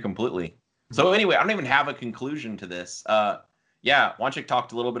 I agree completely. So anyway, I don't even have a conclusion to this. Hwansik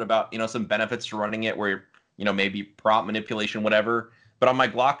talked a little bit about, some benefits to running it where, maybe prop manipulation, whatever. But on my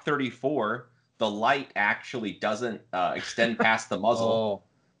Glock 34, the light actually doesn't extend past the muzzle.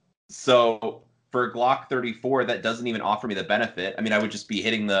 So for a Glock 34, that doesn't even offer me the benefit. I mean, I would just be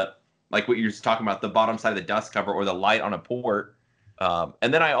hitting like what you're just talking about, the bottom side of the dust cover or the light on a port.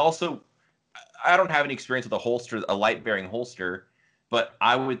 And then I don't have any experience with a light-bearing holster, but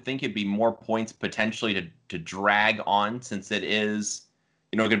I would think it'd be more points potentially to drag on since it is,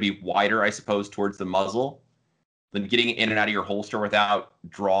 going to be wider, I suppose, towards the muzzle. Then getting it in and out of your holster without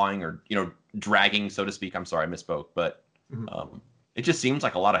drawing or, dragging, so to speak. I'm sorry, I misspoke, but it just seems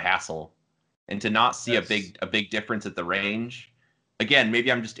like a lot of hassle. And to not see a big difference at the range, again,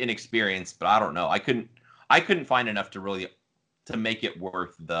 maybe I'm just inexperienced, but I don't know. I couldn't find enough to make it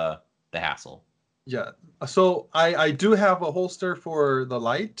worth the hassle. Yeah. So I do have a holster for the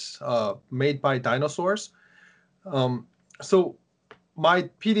light made by Dinosaurs. So my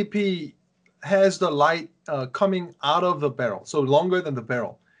PDP has the light coming out of the barrel, so longer than the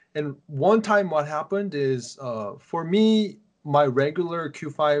barrel. And one time what happened is for me, my regular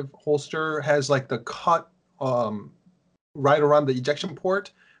Q5 holster has like the cut right around the ejection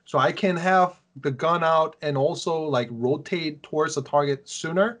port. So I can have the gun out and also like rotate towards the target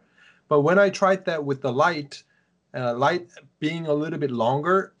sooner. But when I tried that with the light being a little bit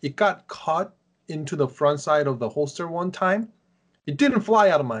longer, it got caught into the front side of the holster one time. It didn't fly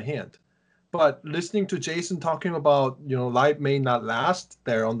out of my hand. But listening to Jason talking about, light may not last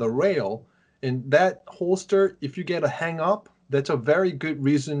there on the rail, and that holster, if you get a hang up, that's a very good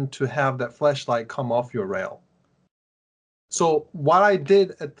reason to have that flashlight come off your rail. So what I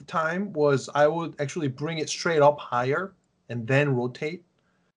did at the time was I would actually bring it straight up higher and then rotate.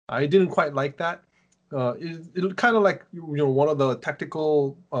 I didn't quite like that. It kind of like one of the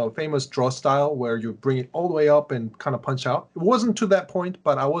tactical famous draw style where you bring it all the way up and kind of punch out. It wasn't to that point,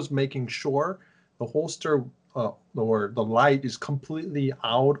 but I was making sure the holster or the light is completely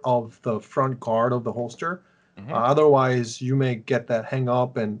out of the front guard of the holster. Mm-hmm. Otherwise, you may get that hang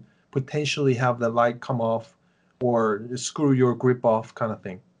up and potentially have the light come off or screw your grip off kind of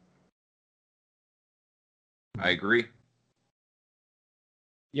thing. I agree.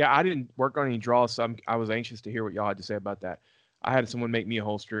 Yeah, I didn't work on any draws, so I was anxious to hear what y'all had to say about that. I had someone make me a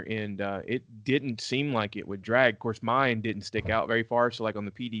holster, and it didn't seem like it would drag. Of course, mine didn't stick out very far, so like on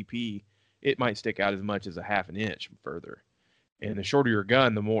the PDP, it might stick out as much as a half an inch further. And the shorter your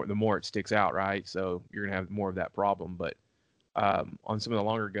gun, the more it sticks out, right? So you're going to have more of that problem. But on some of the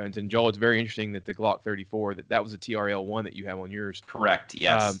longer guns, and Joel, it's very interesting that the Glock 34, that was a TRL-1 that you have on yours. Correct,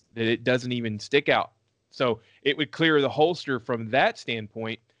 yes. That it doesn't even stick out. So it would clear the holster from that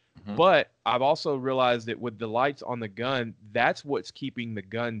standpoint. Mm-hmm. But I've also realized that with the lights on the gun, that's what's keeping the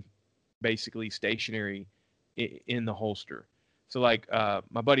gun basically stationary in the holster. So like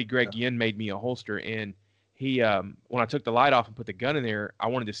my buddy Greg Yin made me a holster, and he when I took the light off and put the gun in there, I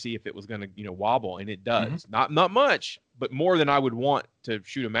wanted to see if it was going to wobble, and it does. Mm-hmm. Not much, but more than I would want to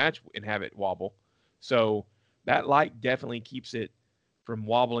shoot a match and have it wobble. So that light definitely keeps it from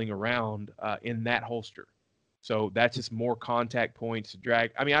wobbling around in that holster. So that's just more contact points to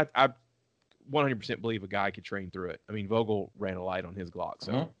drag. I mean, I 100% believe a guy could train through it. I mean, Vogel ran a light on his Glock,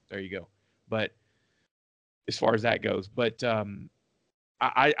 so there you go. But as far as that goes, but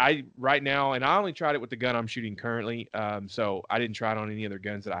I right now, and I only tried it with the gun I'm shooting currently, so I didn't try it on any other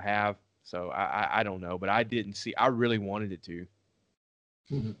guns that I have. So I don't know, but I didn't see. I really wanted it to.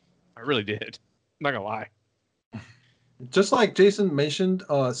 Mm-hmm. I really did. I'm not gonna lie. Just like Jason mentioned,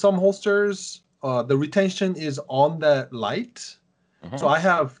 some holsters, the retention is on that light. Uh-huh. So I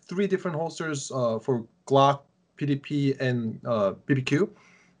have 3 different holsters for Glock, PDP, and PPQ.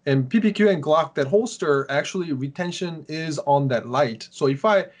 And PPQ and Glock, that holster, actually retention is on that light. So if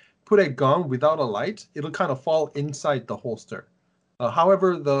I put a gun without a light, it'll kind of fall inside the holster.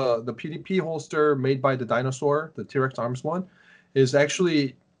 However, the PDP holster made by the Dinosaur, the T-Rex Arms one, is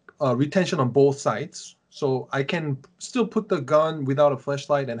actually retention on both sides. So I can still put the gun without a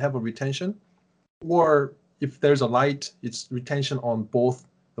flashlight and have a retention. Or if there's a light, it's retention on both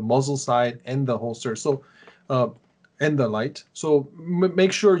the muzzle side and the holster. So, and the light. So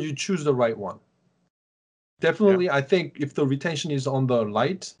make sure you choose the right one. Definitely, I think if the retention is on the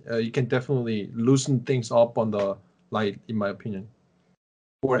light, you can definitely loosen things up on the light, in my opinion.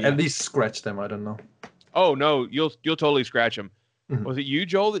 Or at least scratch them. I don't know. Oh no, you'll totally scratch them. Mm-hmm. Was it you,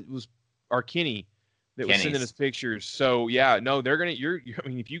 Joel, that was, or Kenny, that was sending us pictures? So yeah, no, they're gonna. I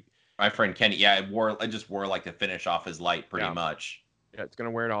mean, if you. My friend Kenny, it just wore like the finish off his light pretty much. Yeah, it's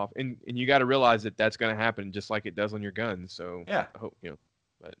gonna wear it off, and you got to realize that that's gonna happen just like it does on your gun. So yeah, I hope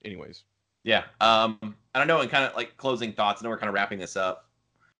But anyways. Yeah. I don't know. And kind of like closing thoughts. I know we're kind of wrapping this up.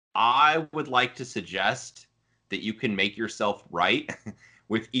 I would like to suggest that you can make yourself right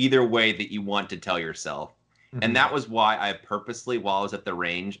with either way that you want to tell yourself. Mm-hmm. And that was why I purposely, while I was at the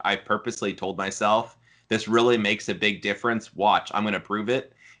range, I purposely told myself, this really makes a big difference. Watch, I'm going to prove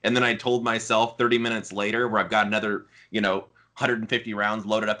it. And then I told myself 30 minutes later, where I've got another, 150 rounds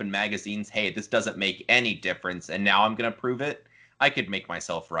loaded up in magazines, hey, this doesn't make any difference. And now I'm going to prove it. I could make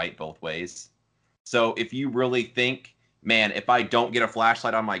myself right both ways. So if you really think man, if I don't get a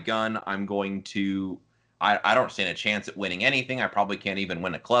flashlight on my gun, I'm going to, I don't stand a chance at winning anything. I probably can't even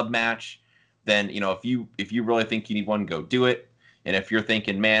win a club match. Then, if you really think you need one, go do it. And if you're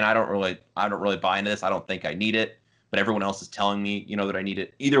thinking, man, I don't really buy into this. I don't think I need it, but everyone else is telling me, that I need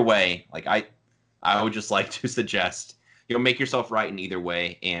it. Either way, like I would just like to suggest, make yourself right in either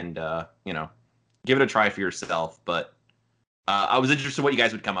way, and give it a try for yourself. But I was interested in what you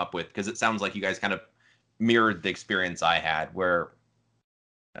guys would come up with, because it sounds like you guys kind of mirrored the experience I had, where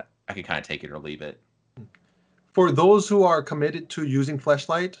I could kind of take it or leave it. For those who are committed to using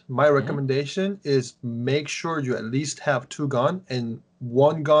flashlight, my recommendation is make sure you at least have 2 guns, and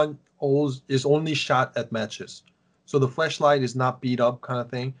 1 gun is only shot at matches. So the flashlight is not beat up kind of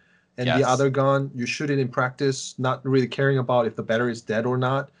thing. And the other gun, you shoot it in practice, not really caring about if the battery is dead or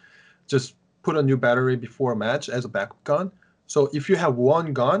not. Just put a new battery before a match as a backup gun. So if you have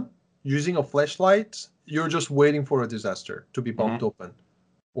 1 gun, using a flashlight, you're just waiting for a disaster to be bumped open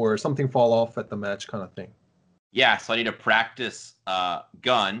or something fall off at the match kind of thing. Yeah, so I need a practice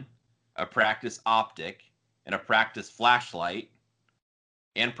gun, a practice optic, and a practice flashlight,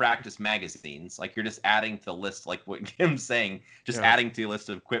 and practice magazines. Like, you're just adding to the list, like what Kim's saying, adding to a list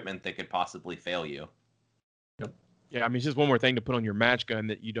of equipment that could possibly fail you. Yep. Yeah, I mean, it's just one more thing to put on your match gun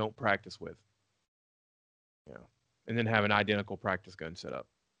that you don't practice with. Yeah. And then have an identical practice gun set up.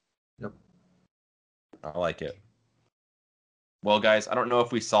 Yep. I like it. Well, guys, I don't know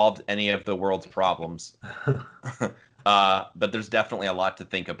if we solved any of the world's problems, but there's definitely a lot to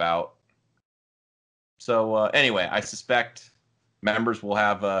think about. So anyway, I suspect members will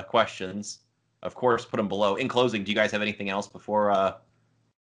have questions. Of course, put them below. In closing, do you guys have anything else before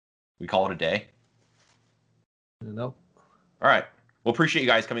we call it a day? No. All right. Well, appreciate you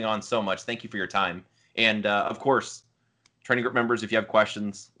guys coming on so much. Thank you for your time. And, of course, training group members, if you have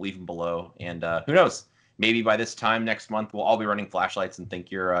questions, leave them below. And who knows? Maybe by this time next month, we'll all be running flashlights and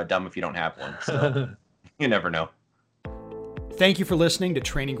think you're dumb if you don't have one. So you never know. Thank you for listening to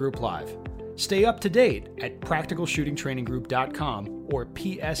Training Group Live. Stay up to date at practicalshootingtraininggroup.com or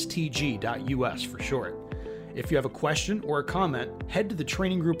pstg.us for short. If you have a question or a comment, head to the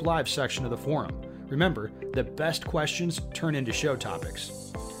Training Group Live section of the forum. Remember, the best questions turn into show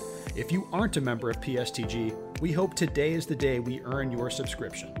topics. If you aren't a member of PSTG, we hope today is the day we earn your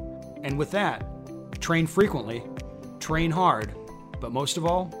subscription. And with that, train frequently, train hard, but most of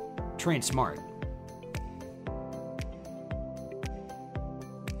all, train smart.